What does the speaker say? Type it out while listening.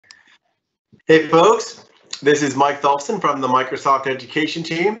Hey folks, this is Mike Tholfsen from the Microsoft Education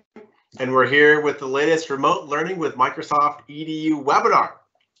team, and we're here with the latest Remote Learning with Microsoft EDU webinar.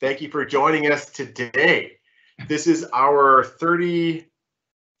 Thank you for joining us today. This is our 33rd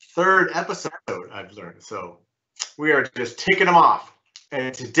episode, I've learned, so we are just ticking them off.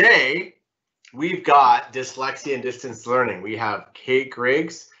 And today, we've got Dyslexia and Distance Learning. We have Kate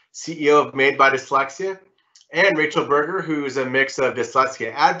Griggs, CEO of Made by Dyslexia, and Rachel Berger, who's a mix of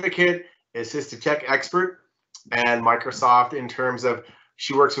dyslexia advocate, assistive tech expert, and Microsoft in terms of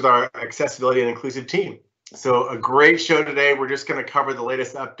she works with our accessibility and inclusive team. So a great show today. We're just going to cover the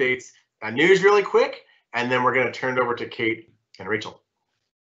latest updates and news really quick, and then we're going to turn it over to Kate and Rachel.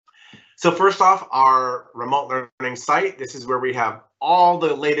 So first off, our remote learning site. This is where we have all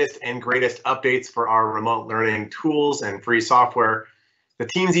the latest and greatest updates for our remote learning tools and free software. The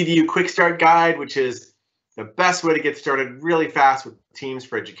Teams EDU Quick Start Guide, which is the best way to get started really fast with Teams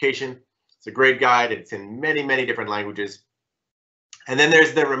for education. It's a great guide. It's in many, many different languages. And then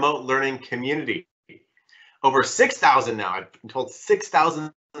there's the remote learning community. Over 6,000 now, I've been told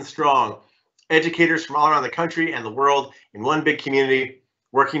 6,000 strong educators from all around the country and the world in one big community,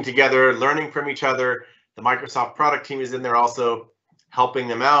 working together, learning from each other. The Microsoft product team is in there also, helping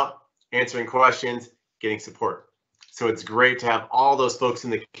them out, answering questions, getting support. So it's great to have all those folks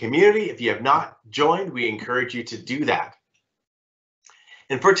in the community. If you have not joined, we encourage you to do that.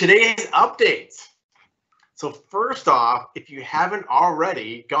 And for today's updates, so first off, if you haven't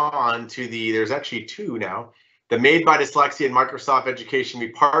already gone to there's actually two now, the Made by Dyslexia and Microsoft Education, we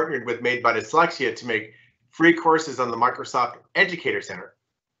partnered with Made by Dyslexia to make free courses on the Microsoft Educator Center.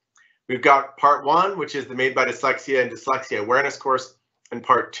 We've got part one, which is the Made by Dyslexia and Dyslexia Awareness course, and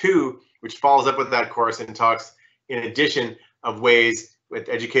part two, which follows up with that course and talks in addition of ways that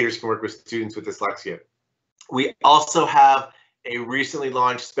educators can work with students with dyslexia. We also have a recently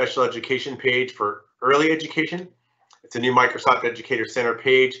launched special education page for early education. It's a new Microsoft Educator Center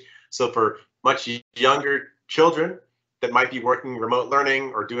page. So for much younger children that might be working remote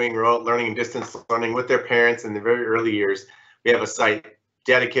learning or doing remote learning and distance learning with their parents in the very early years, we have a site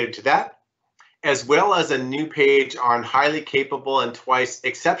dedicated to that, as well as a new page on highly capable and twice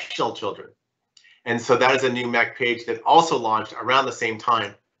exceptional children. And so that is a new MEC page that also launched around the same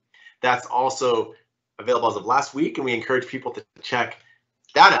time. That's also available as of last week, and we encourage people to check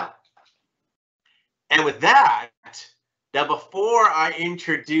that out. And with that, now before I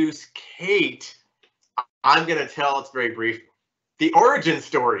introduce Kate, I'm going to tell, it's very brief, the origin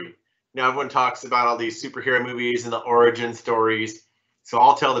story. Now everyone talks about all these superhero movies and the origin stories. So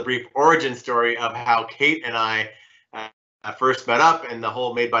I'll tell the brief origin story of how Kate and I first met up and the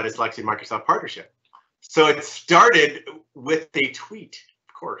whole Made by Dyslexia Microsoft partnership. So it started with a tweet,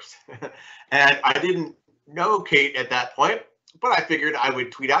 of course. And I didn't know Kate at that point, but I figured I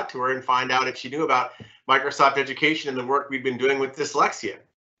would tweet out to her and find out if she knew about Microsoft Education and the work we've been doing with dyslexia.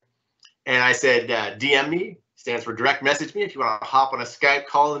 And I said, DM me, stands for direct message me if you want to hop on a Skype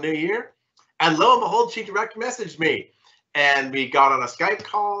call in the new year. And lo and behold, she direct messaged me. And we got on a Skype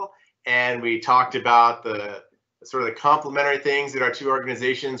call and we talked about the sort of the complementary things that our two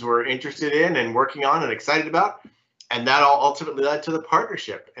organizations were interested in and working on and excited about. And that all ultimately led to the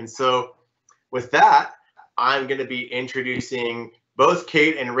partnership. And so with that, I'm going to be introducing both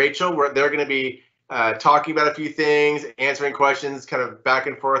Kate and Rachel, where they're going to be talking about a few things, answering questions, kind of back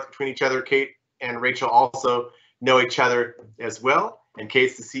and forth between each other. Kate and Rachel also know each other as well. And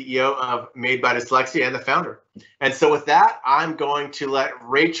Kate's the CEO of Made by Dyslexia and the founder. And so with that, I'm going to let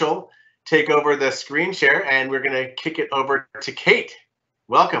Rachel take over the screen share, and we're going to kick it over to Kate.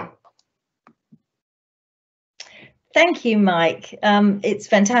 Welcome. Thank you, Mike. It's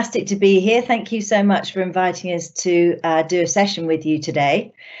fantastic to be here. Thank you so much for inviting us to do a session with you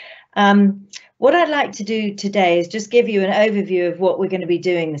today. What I'd like to do today is just give you an overview of what we're going to be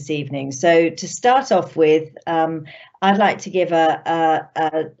doing this evening. So to start off with, I'd like to give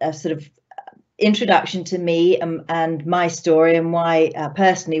a sort of introduction to me and my story and why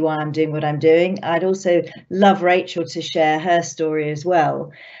personally why I'm doing what I'm doing. I'd also love Rachel to share her story as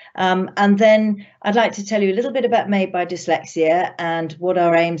well. And then I'd like to tell you a little bit about Made by Dyslexia and what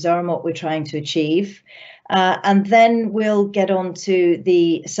our aims are and what we're trying to achieve. And then we'll get on to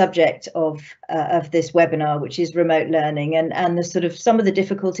the subject of this webinar, which is remote learning and the sort of some of the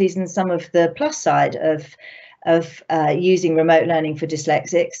difficulties and some of the plus side of using remote learning for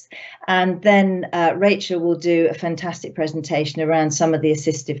dyslexics. And then Rachel will do a fantastic presentation around some of the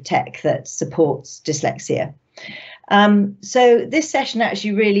assistive tech that supports dyslexia. So this session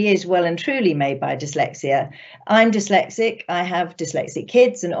actually really is well and truly made by dyslexia. I'm dyslexic, I have dyslexic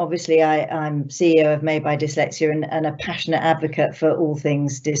kids, and obviously I'm CEO of Made by Dyslexia and a passionate advocate for all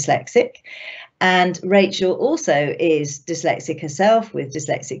things dyslexic. And Rachel also is dyslexic herself with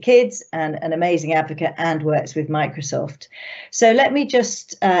dyslexic kids and an amazing advocate and works with Microsoft. So let me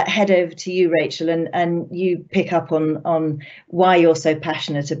just head over to you, Rachel, and you pick up on why you're so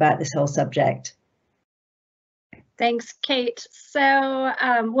passionate about this whole subject. Thanks, Kate. So,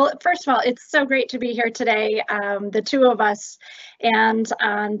 well, first of all, it's so great to be here today, the two of us, and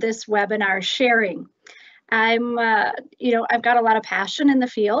on this webinar sharing. I've got a lot of passion in the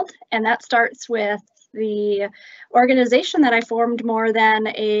field, and that starts with the organization that I formed more than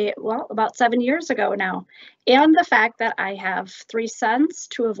about 7 years ago now, and the fact that I have 3 sons,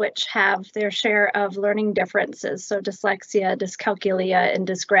 2 of which have their share of learning differences, so dyslexia, dyscalculia, and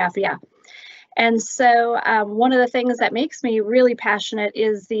dysgraphia. And so one of the things that makes me really passionate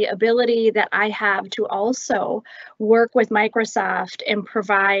is the ability that I have to also work with Microsoft and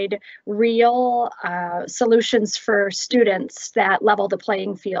provide real solutions for students that level the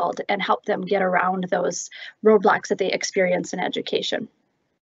playing field and help them get around those roadblocks that they experience in education.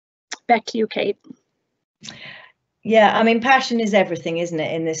 Back to you, Kate. Yeah, I mean, passion is everything, isn't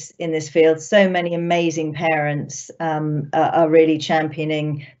it, in this field? So many amazing parents are really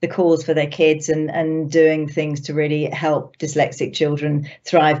championing the cause for their kids and doing things to really help dyslexic children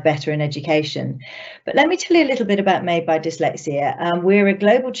thrive better in education. But let me tell you a little bit about Made by Dyslexia. We're a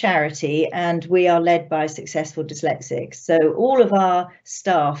global charity and we are led by successful dyslexics. So all of our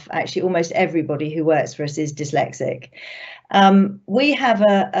staff, actually almost everybody who works for us, is dyslexic. We have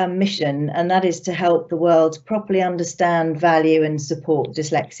a mission, and that is to help the world properly understand, value and support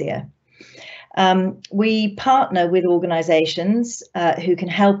dyslexia. We partner with organisations who can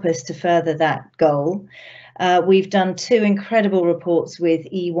help us to further that goal. We've done 2 incredible reports with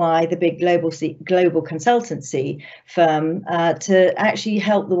EY, the big global consultancy firm, to actually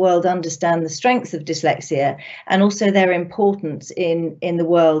help the world understand the strengths of dyslexia and also their importance in the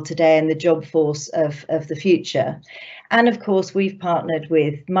world today and the job force of the future. And of course, we've partnered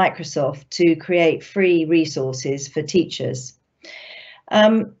with Microsoft to create free resources for teachers.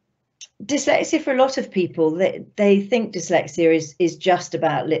 Dyslexia, for a lot of people, they think dyslexia is just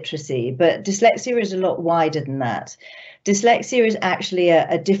about literacy, but dyslexia is a lot wider than that. Dyslexia is actually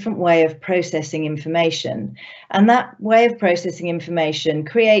a different way of processing information, and that way of processing information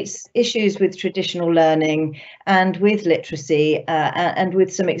creates issues with traditional learning and with literacy and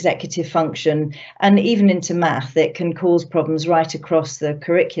with some executive function and even into math. It can cause problems right across the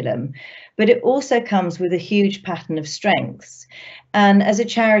curriculum, but it also comes with a huge pattern of strengths. And as a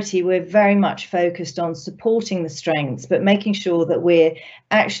charity, we're very much focused on supporting the strengths, but making sure that we're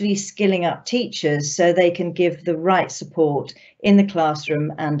actually skilling up teachers so they can give the right support in the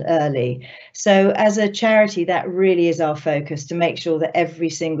classroom and early. So as a charity, that really is our focus, to make sure that every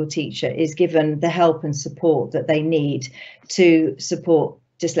single teacher is given the help and support that they need to support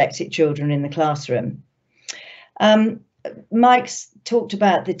dyslexic children in the classroom. Mike's talked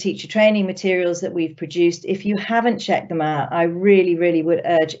about the teacher training materials that we've produced. If you haven't checked them out, I really, really would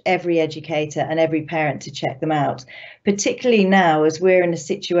urge every educator and every parent to check them out, particularly now as we're in a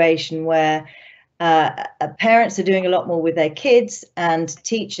situation where parents are doing a lot more with their kids and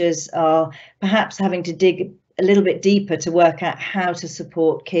teachers are perhaps having to dig a little bit deeper to work out how to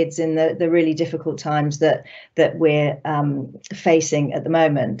support kids in the really difficult times that we're facing at the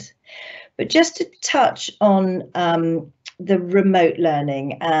moment. But just to touch on the remote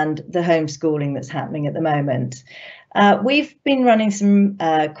learning and the homeschooling that's happening at the moment. We've been running some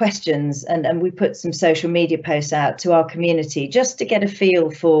questions and we put some social media posts out to our community just to get a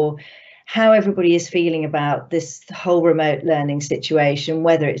feel for how everybody is feeling about this whole remote learning situation,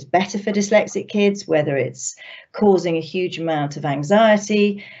 whether it's better for dyslexic kids, whether it's causing a huge amount of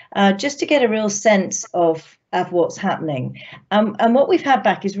anxiety, just to get a real sense of what's happening. And what we've had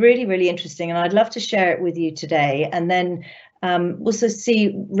back is really, really interesting, and I'd love to share it with you today. And then also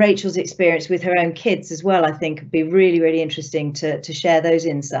see Rachel's experience with her own kids as well. I think would be really, really interesting to share those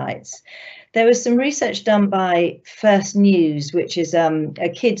insights. There was some research done by First News, which is a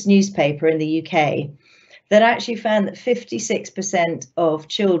kids newspaper in the UK, that actually found that 56% of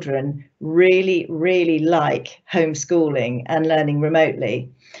children really, really like homeschooling and learning remotely.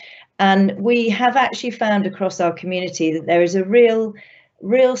 And we have actually found across our community that there is a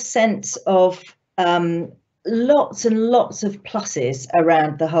real sense of lots and lots of pluses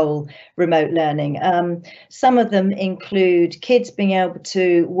around the whole remote learning. Some of them include kids being able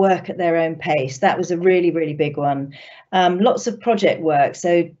to work at their own pace. That was a really, really big one. lots of project work,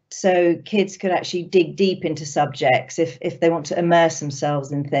 so kids could actually dig deep into subjects if they want to immerse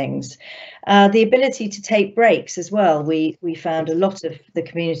themselves in things. The ability to take breaks as well. We found a lot of the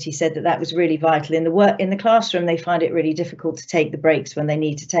community said that was really vital. In the classroom, they find it really difficult to take the breaks when they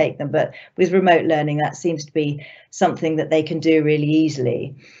need to take them, but with remote learning, that seems to be something that they can do really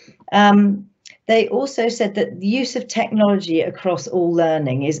easily. They also said that the use of technology across all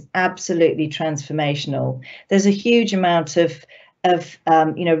learning is absolutely transformational. There's a huge amount of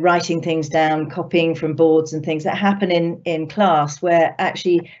writing things down, copying from boards and things that happen in class, where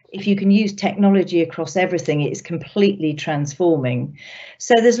actually if you can use technology across everything, it's completely transforming.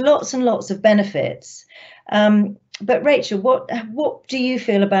 So there's lots and lots of benefits. But Rachel, what do you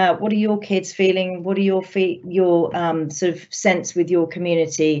feel about, what are your kids feeling? What are your sort of sense with your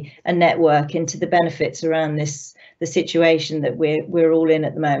community and network into the benefits around the situation that we're all in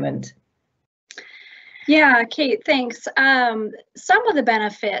at the moment? Yeah, Kate, thanks. Some of the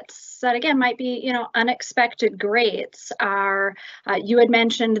benefits that, again, might be, unexpected greats are, you had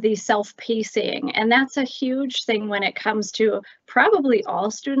mentioned the self-pacing, and that's a huge thing when it comes to probably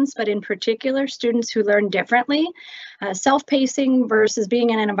all students, but in particular students who learn differently. Self-pacing versus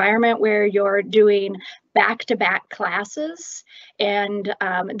being in an environment where you're doing back-to-back classes, and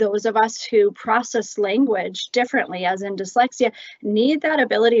those of us who process language differently, as in dyslexia, need that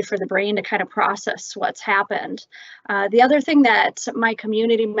ability for the brain to kind of process what's happened. The other thing that my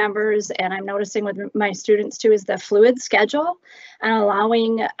community members, and I'm noticing with my students too, is the fluid schedule and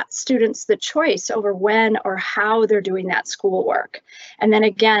allowing students the choice over when or how they're doing that schoolwork. And then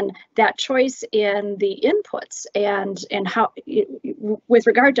again, that choice in the inputs and how, with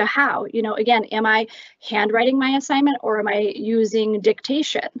regard to how, again, am I handwriting my assignment or am I using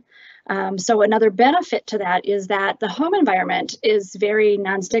dictation? So another benefit to that is that the home environment is very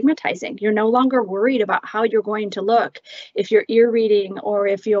non-stigmatizing. You're no longer worried about how you're going to look if you're ear reading or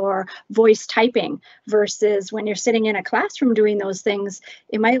if you're voice typing, versus when you're sitting in a classroom doing those things,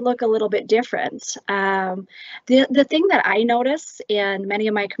 it might look a little bit different. The thing that I notice, and many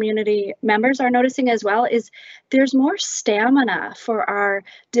of my community members are noticing as well, is there's more stamina for our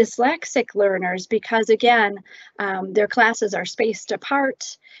dyslexic learners because, again, their classes are spaced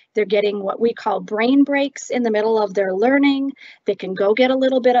apart. They're getting what we call brain breaks in the middle of their learning. They can go get a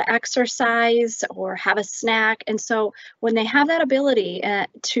little bit of exercise or have a snack. And so when they have that ability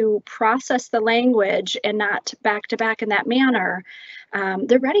to process the language and not back to back in that manner,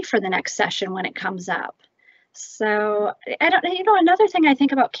 they're ready for the next session when it comes up. So another thing I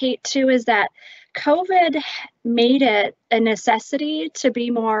think about, Kate, too, is that COVID made it a necessity to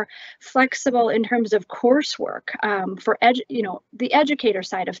be more flexible in terms of coursework for the educator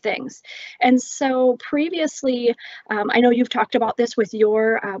side of things. And so previously, I know you've talked about this with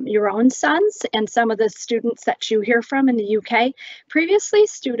your own sons and some of the students that you hear from in the UK. Previously,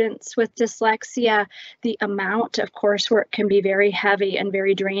 students with dyslexia, the amount of coursework can be very heavy and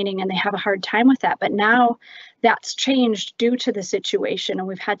very draining, and they have a hard time with that. But now that's changed due to the situation, and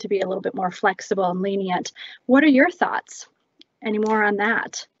we've had to be a little bit more flexible and lenient. What are your thoughts? Any more on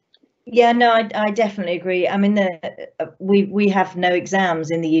that? Yeah, no, I definitely agree. I mean, we have no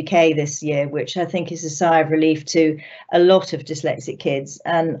exams in the UK this year, which I think is a sigh of relief to a lot of dyslexic kids.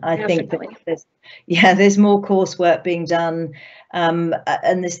 And I think that there's more coursework being done. And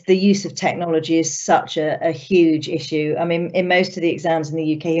the use of technology is such a huge issue. I mean, in most of the exams in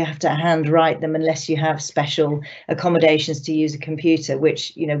the UK, you have to handwrite them unless you have special accommodations to use a computer,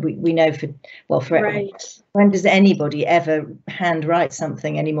 which, we know for right. When does anybody ever handwrite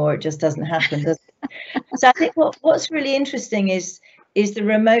something anymore? It just doesn't happen, does it? So I think what's really interesting is the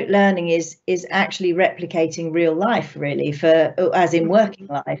remote learning is actually replicating real life, really, as in working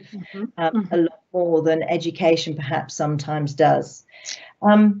life, a lot more than education perhaps sometimes does.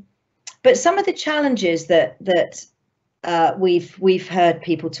 But some of the challenges that we've heard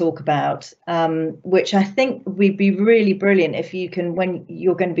people talk about, which I think would be really brilliant if you can, when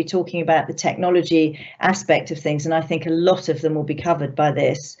you're going to be talking about the technology aspect of things, and I think a lot of them will be covered by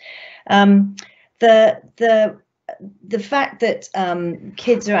this. The fact that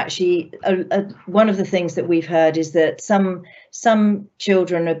kids are actually one of the things that we've heard is that some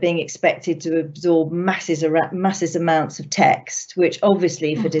children are being expected to absorb massive amounts of text, which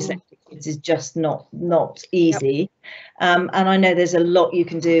obviously for dyslexic kids is just not easy. Yep. And I know there's a lot you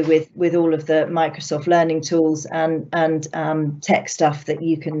can do with all of the Microsoft learning tools and tech stuff that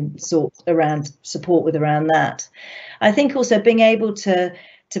you can support with around that. I think also being able to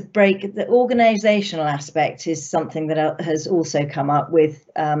break the organizational aspect is something that has also come up with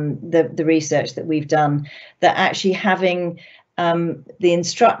the research that we've done, that actually having the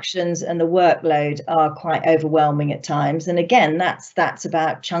instructions and the workload are quite overwhelming at times. And again, that's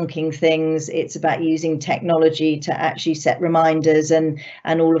about chunking things. It's about using technology to actually set reminders and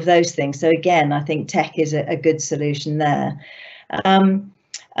all of those things. So again, I think tech is a good solution there. And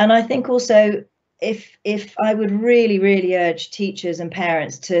I think also, if I would really urge teachers and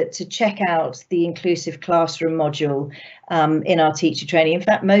parents to check out the inclusive classroom module in our teacher training. In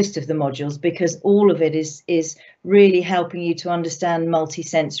fact, most of the modules, because all of it is really helping you to understand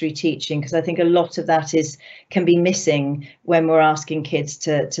multisensory teaching, because I think a lot of that can be missing when we're asking kids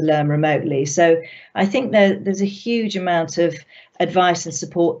to learn remotely. So I think there's a huge amount of advice and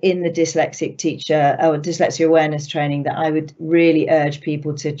support in the dyslexic teacher or dyslexia awareness training that I would really urge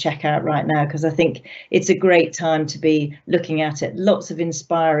people to check out right now, because I think it's a great time to be looking at it. Lots of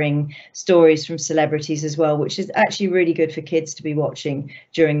inspiring stories from celebrities as well, which is actually really good for kids to be watching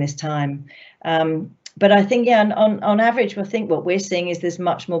during this time. But I think, yeah, on average, I think what we're seeing is there's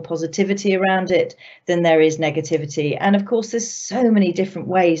much more positivity around it than there is negativity. And of course, there's so many different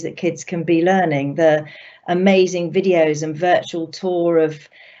ways that kids can be learning. The amazing videos and virtual tour of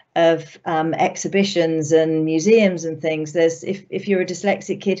exhibitions and museums and things. There's if you're a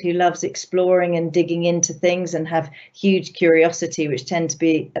dyslexic kid who loves exploring and digging into things and have huge curiosity, which tend to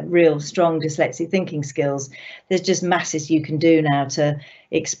be real strong dyslexic thinking skills, there's just masses you can do now to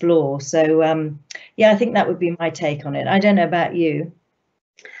explore. So yeah, I think that would be my take on it. I don't know about you.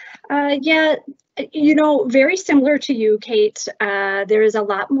 Yeah, you know, very similar to you, Kate. There is a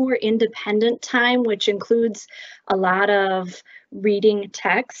lot more independent time, which includes a lot of reading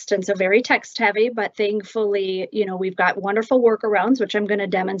text, and so very text heavy, but thankfully, you know, we've got wonderful workarounds, which I'm going to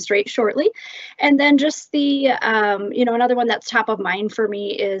demonstrate shortly. And then just the, you know, another one that's top of mind for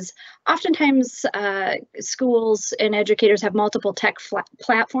me is oftentimes schools and educators have multiple tech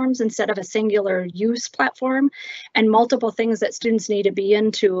platforms instead of a singular use platform, and multiple things that students need to be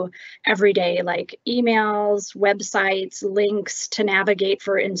into every day, like emails, websites, links to navigate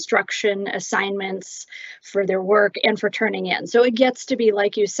for instruction, assignments, for their work, and for turning in. So it gets to be,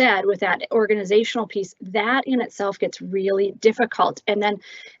 like you said, with that organizational piece, that in itself gets really difficult. And then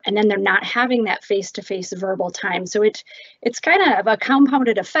they're not having that face-to-face verbal time. So it's kind of a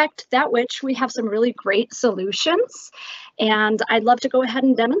compounded effect, that which we have some really great solutions. And I'd love to go ahead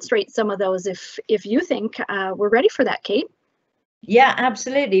and demonstrate some of those if you think we're ready for that, Kate. Yeah,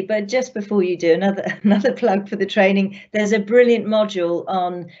 absolutely. But just before you do, another plug for the training, there's a brilliant module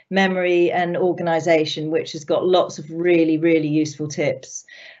on memory and organization, which has got lots of really useful tips.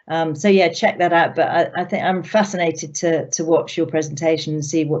 So yeah, check that out. But I think I'm fascinated to watch your presentation and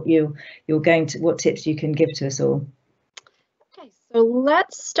see what what tips you can give to us all. Okay, so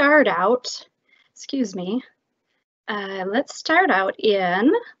let's start out, excuse me. Let's start out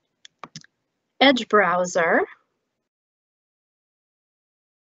in Edge browser.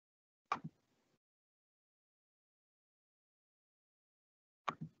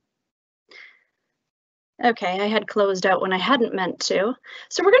 Okay, I had closed out when I hadn't meant to.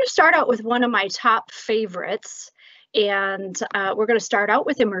 So we're going to start out with one of my top favorites, and we're going to start out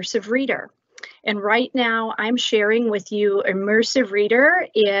with Immersive Reader. And right now I'm sharing with you Immersive Reader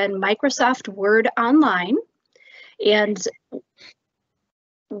in Microsoft Word Online. And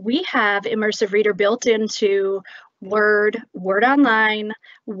we have Immersive Reader built into Word, Word Online,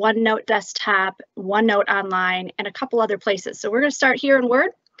 OneNote Desktop, OneNote Online, and a couple other places. So we're going to start here in Word.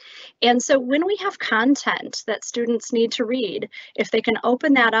 And so when we have content that students need to read, if they can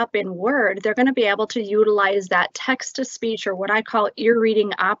open that up in Word, they're going to be able to utilize that text-to-speech, or what I call ear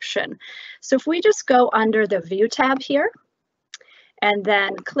reading option. So if we just go under the View tab here and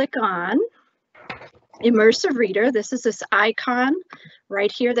then click on Immersive Reader, this is this icon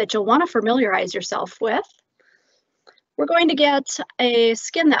right here that you'll want to familiarize yourself with. We're going to get a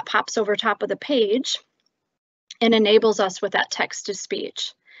skin that pops over top of the page and enables us with that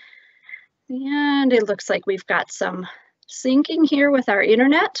text-to-speech. And it looks like we've got some syncing here with our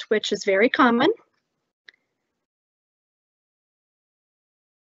internet, which is very common.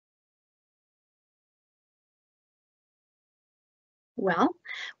 Well,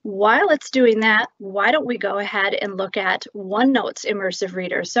 while it's doing that, why don't we go ahead and look at OneNote's Immersive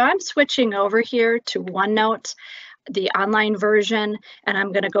Reader. So I'm switching over here to OneNote, the online version, and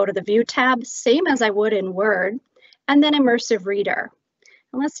I'm going to go to the View tab, same as I would in Word, and then Immersive Reader.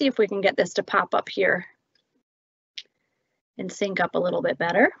 And let's see if we can get this to pop up here and sync up a little bit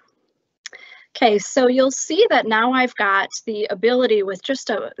better. Okay, so you'll see that now I've got the ability with just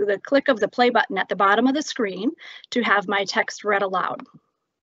the click of the play button at the bottom of the screen to have my text read aloud.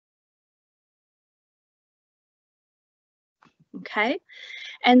 okay?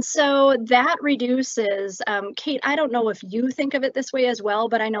 And so that reduces, Kate, I don't know if you think of it this way as well,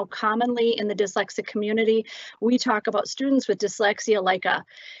 but I know commonly in the dyslexic community, we talk about students with dyslexia like a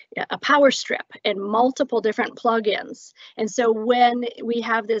power strip and multiple different plugins. And so when we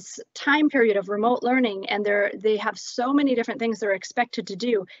have this time period of remote learning and they have so many different things they're expected to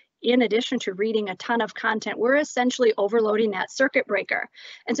do, in addition to reading a ton of content, we're essentially overloading that circuit breaker.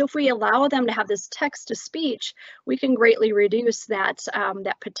 And so if we allow them to have this text to speech, we can greatly reduce that,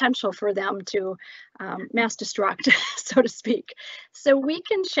 that potential for them to mass destruct, so to speak. So we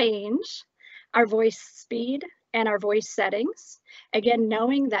can change our voice speed and our voice settings. Again,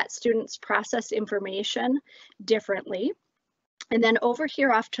 knowing that students process information differently. And then over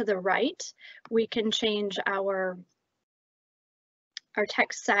here off to the right, we can change our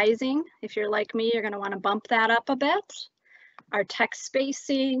text sizing. If you're like me, you're going to want to bump that up a bit. Our text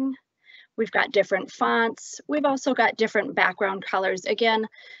spacing, we've got different fonts. We've also got different background colors. Again,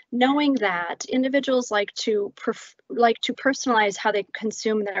 knowing that individuals like to personalize how they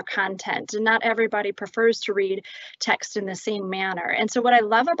consume their content, and not everybody prefers to read text in the same manner. And so what I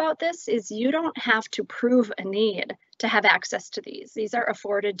love about this is you don't have to prove a need to have access to these. These are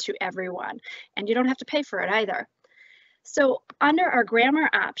afforded to everyone, and you don't have to pay for it either. So under our grammar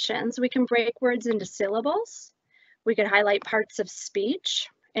options, we can break words into syllables. We could highlight parts of speech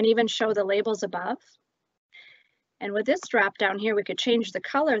and even show the labels above. And with this drop down here, we could change the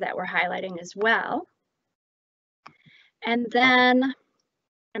color that we're highlighting as well. And then,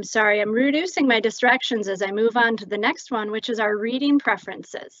 I'm sorry, I'm reducing my distractions as I move on to the next one, which is our reading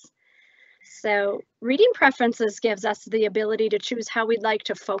preferences. So reading preferences gives us the ability to choose how we'd like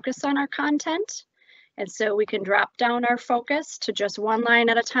to focus on our content. And so we can drop down our focus to just one line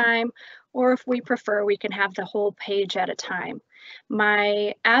at a time, or if we prefer, we can have the whole page at a time.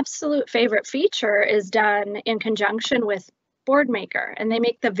 My absolute favorite feature is done in conjunction with Boardmaker, and they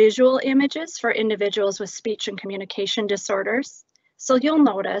make the visual images for individuals with speech and communication disorders. So you'll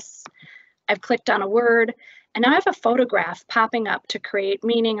notice I've clicked on a word, and now I have a photograph popping up to create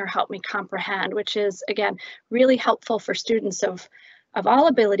meaning or help me comprehend, which is, again, really helpful for students of all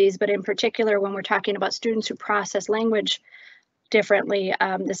abilities, but in particular, when we're talking about students who process language differently,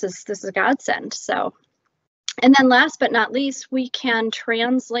 this is a godsend. So, and then last but not least, we can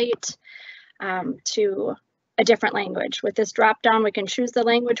translate to a different language. With this drop down, we can choose the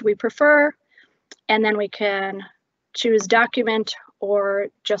language we prefer, and then we can choose document or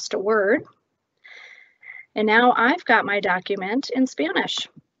just a word. And now I've got my document in Spanish.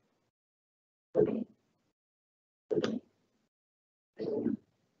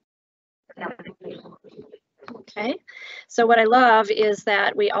 Okay, so what I love is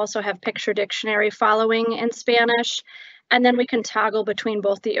that we also have picture dictionary following in Spanish, and then we can toggle between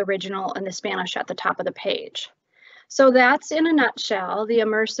both the original and the Spanish at the top of the page. So that's in a nutshell the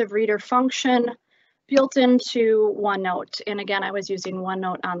immersive reader function built into OneNote. And again, I was using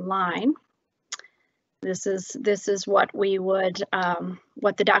OneNote Online. This is what we would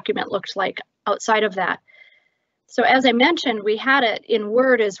what the document looked like outside of that. So as I mentioned, we had it in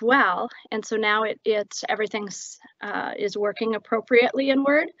Word as well, and so now everything's is working appropriately in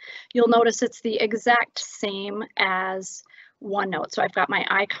Word. You'll notice it's the exact same as OneNote. So I've got my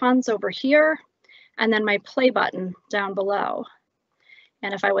icons over here, and then my play button down below.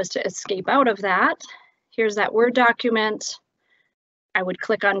 And if I was to escape out of that, here's that Word document. I would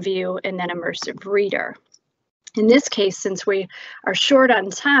click on View and then Immersive Reader. In this case, since we are short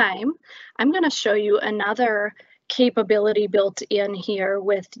on time, I'm going to show you another capability built in here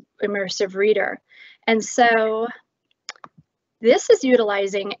with Immersive Reader. And so this is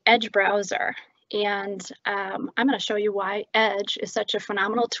utilizing Edge browser. And I'm going to show you why Edge is such a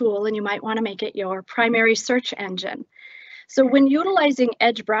phenomenal tool, and you might want to make it your primary search engine. So when utilizing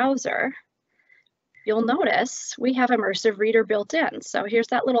Edge browser, you'll notice we have Immersive Reader built in. So here's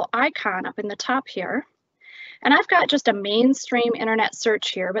that little icon up in the top here. And I've got just a mainstream internet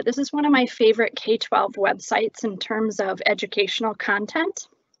search here, but this is one of my favorite K-12 websites in terms of educational content.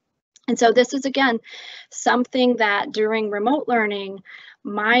 And so this is, again, something that during remote learning,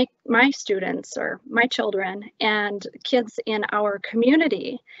 my students or my children and kids in our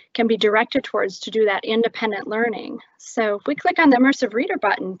community can be directed towards to do that independent learning. So if we click on the Immersive Reader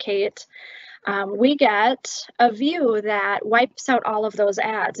button, Kate, we get a view that wipes out all of those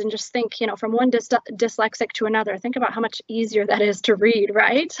ads. And just think, you know, from one dyslexic to another, think about how much easier that is to read,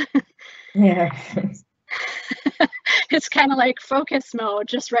 right? Yeah. It's kind of like focus mode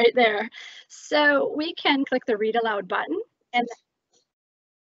just right there. So we can click the read aloud button, and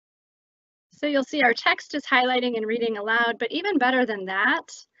so you'll see our text is highlighting and reading aloud, but even better than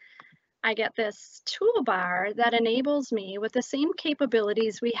that, I get this toolbar that enables me with the same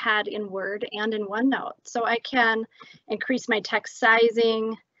capabilities we had in Word and in OneNote. So I can increase my text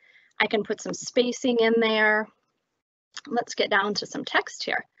sizing. I can put some spacing in there. Let's get down to some text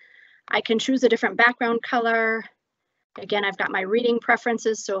here. I can choose a different background color. Again, I've got my reading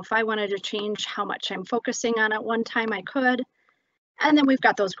preferences. So if I wanted to change how much I'm focusing on at one time, I could. And then we've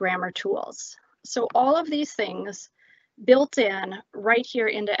got those grammar tools. So all of these things built in right here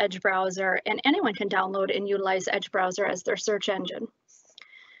into Edge browser, and anyone can download and utilize Edge browser as their search engine.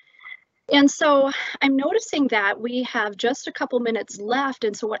 And so I'm noticing that we have just a couple minutes left.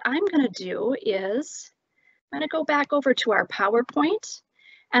 And so what I'm going to do is I'm going to go back over to our PowerPoint,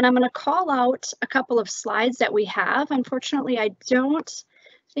 and I'm going to call out a couple of slides that we have. Unfortunately, I don't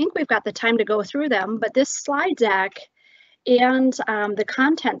think we've got the time to go through them, but this slide deck and the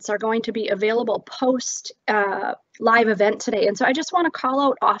contents are going to be available post live event today. And so I just want to call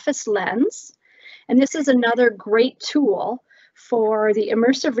out Office Lens. And this is another great tool for the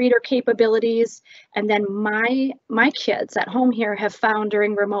immersive reader capabilities. And then my kids at home here have found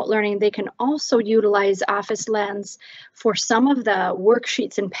during remote learning, they can also utilize Office Lens for some of the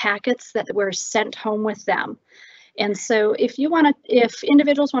worksheets and packets that were sent home with them. And so if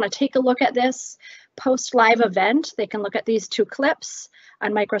individuals want to take a look at this post live event, they can look at these two clips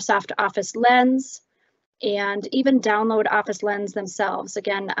on Microsoft Office Lens and even download Office Lens themselves.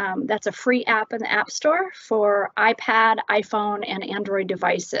 Again, that's a free app in the App Store for iPad, iPhone, and Android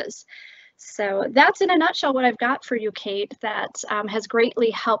devices. So that's in a nutshell what I've got for you, Kate, that has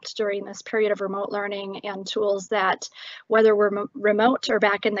greatly helped during this period of remote learning, and tools that, whether we're remote or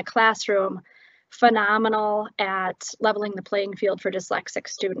back in the classroom, phenomenal at leveling the playing field for dyslexic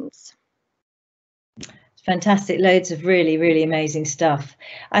students. Fantastic, loads of really, really amazing stuff.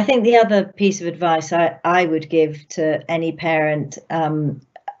 I think the other piece of advice I would give to any parent,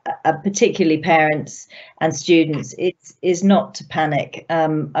 particularly parents and students, is not to panic. I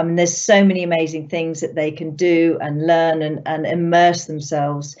mean, there's so many amazing things that they can do and learn and immerse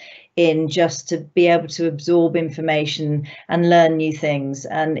themselves in, just to be able to absorb information and learn new things.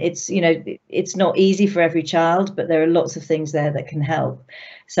 And it's, you know, it's not easy for every child, but there are lots of things there that can help.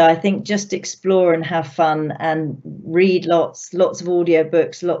 So I think just explore and have fun and read lots of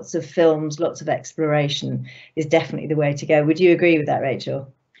audiobooks, lots of films, lots of exploration is definitely the way to go. Would you agree with that,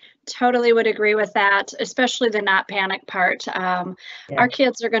 Rachel? Totally would agree with that, especially the not panic part. Our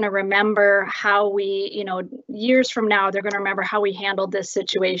kids are going to remember how we, you know, years from now, they're going to remember how we handled this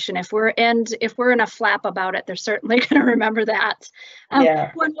situation. If we're in a flap about it, they're certainly going to remember that.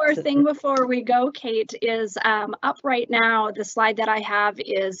 One more thing before we go, Kate, is up right now, the slide that I have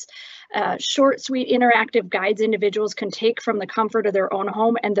is short, sweet, interactive guides individuals can take from the comfort of their own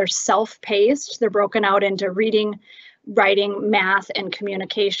home, and they're self-paced. They're broken out into reading, writing, math, and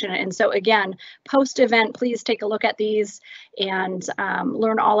communication. And so again, post-event, please take a look at these and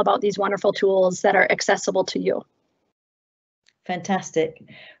learn all about these wonderful tools that are accessible to you. Fantastic.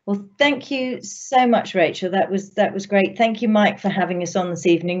 Well, thank you so much, Rachel. That was great. Thank you, Mike, for having us on this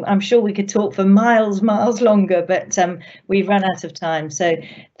evening. I'm sure we could talk for miles longer, but we've run out of time. So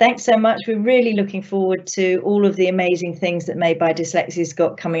thanks so much. We're really looking forward to all of the amazing things that Made by Dyslexia's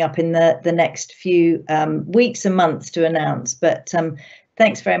got coming up in the next few weeks and months to announce. But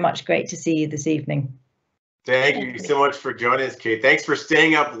thanks very much. Great to see you this evening. Thank you so much for joining us, Kate. Thanks for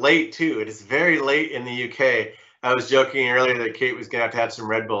staying up late, too. It is very late in the UK. I was joking earlier that Kate was going to have some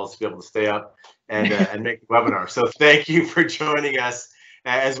Red Bulls to be able to stay up and make the webinar. So thank you for joining us,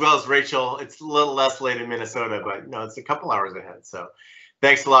 as well as Rachel. It's a little less late in Minnesota, but no, it's a couple hours ahead. So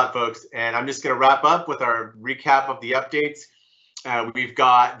thanks a lot, folks. And I'm just going to wrap up with our recap of the updates. We've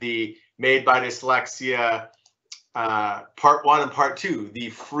got the Made by Dyslexia Part 1 and Part 2, the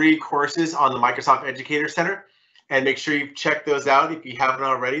free courses on the Microsoft Educator Center. And make sure you check those out if you haven't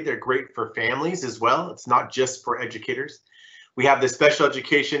already. They're great for families as well. It's not just for educators. We have the special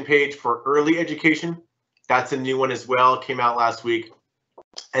education page for early education. That's a new one as well, came out last week.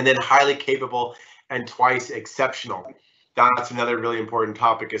 And then highly capable and twice exceptional. That's another really important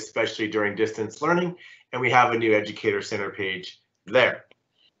topic, especially during distance learning. And we have a new Educator Center page there.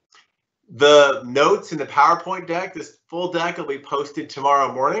 The notes in the PowerPoint deck, this full deck, will be posted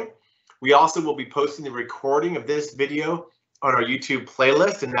tomorrow morning. We also will be posting the recording of this video on our YouTube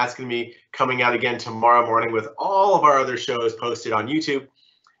playlist, and that's going to be coming out again tomorrow morning with all of our other shows posted on YouTube.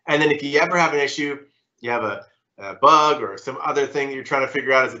 And then if you ever have an issue, you have a bug or some other thing that you're trying to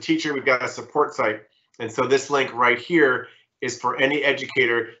figure out as a teacher, we've got a support site. And so this link right here is for any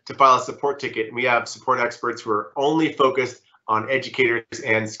educator to file a support ticket. And we have support experts who are only focused on educators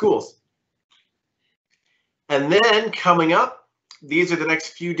and schools. And then coming up, these are the next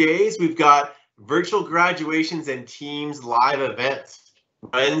few days. We've got virtual graduations and teams live events.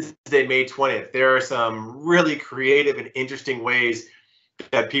 Wednesday, May 20th. There are some really creative and interesting ways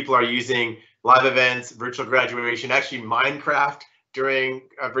that people are using live events, virtual graduation. Actually, Minecraft during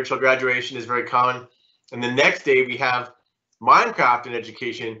virtual graduation is very common. And the next day we have Minecraft in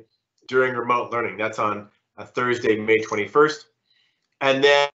education during remote learning. That's on Thursday, May 21st. And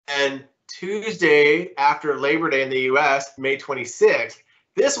then Tuesday after Labor Day in the US, May 26th.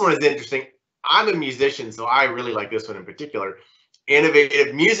 This one is interesting. I'm a musician, so I really like this one in particular.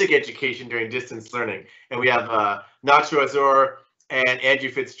 Innovative music education during distance learning. And we have Nacho Azor and Andrew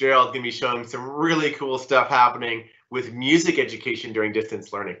Fitzgerald going to be showing some really cool stuff happening with music education during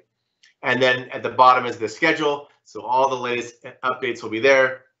distance learning. And then at the bottom is the schedule. So all the latest updates will be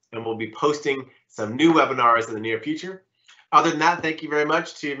there, and we'll be posting some new webinars in the near future. Other than that, thank you very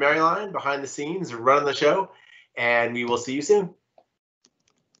much to Maryline behind the scenes running the show, and we will see you soon.